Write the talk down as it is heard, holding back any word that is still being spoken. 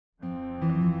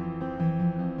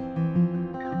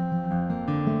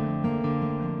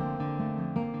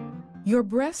Your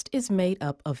breast is made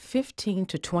up of 15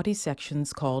 to 20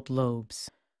 sections called lobes.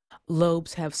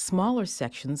 Lobes have smaller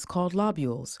sections called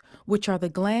lobules, which are the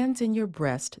glands in your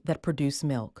breast that produce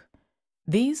milk.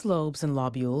 These lobes and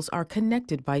lobules are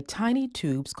connected by tiny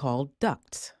tubes called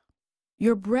ducts.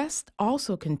 Your breast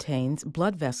also contains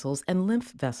blood vessels and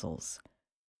lymph vessels.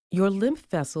 Your lymph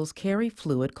vessels carry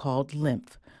fluid called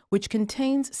lymph, which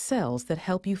contains cells that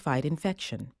help you fight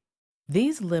infection.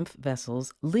 These lymph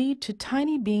vessels lead to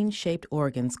tiny bean-shaped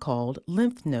organs called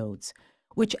lymph nodes,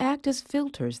 which act as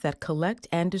filters that collect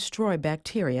and destroy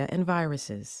bacteria and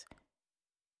viruses.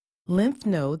 Lymph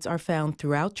nodes are found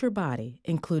throughout your body,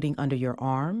 including under your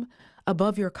arm,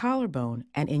 above your collarbone,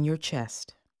 and in your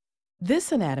chest.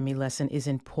 This anatomy lesson is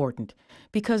important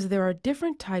because there are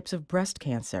different types of breast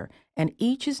cancer, and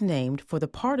each is named for the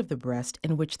part of the breast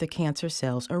in which the cancer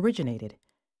cells originated.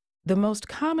 The most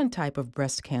common type of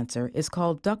breast cancer is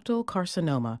called ductal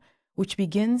carcinoma, which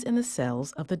begins in the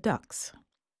cells of the ducts.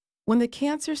 When the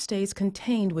cancer stays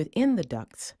contained within the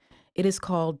ducts, it is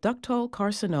called ductal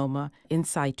carcinoma in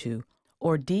situ,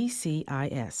 or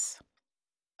DCIS.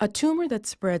 A tumor that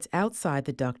spreads outside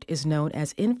the duct is known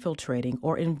as infiltrating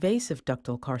or invasive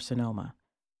ductal carcinoma.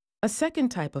 A second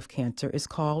type of cancer is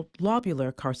called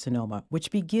lobular carcinoma,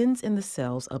 which begins in the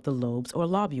cells of the lobes or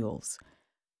lobules.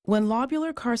 When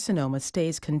lobular carcinoma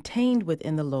stays contained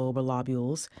within the lobe or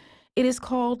lobules, it is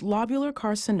called lobular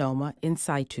carcinoma in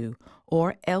situ,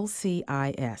 or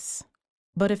LCIS.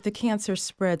 But if the cancer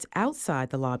spreads outside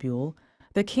the lobule,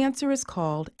 the cancer is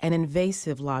called an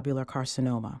invasive lobular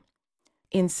carcinoma.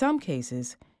 In some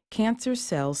cases, cancer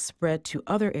cells spread to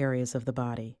other areas of the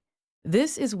body.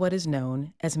 This is what is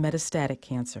known as metastatic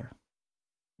cancer.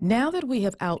 Now that we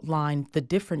have outlined the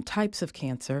different types of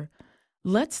cancer,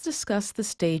 let's discuss the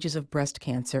stages of breast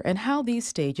cancer and how these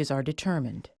stages are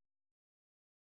determined.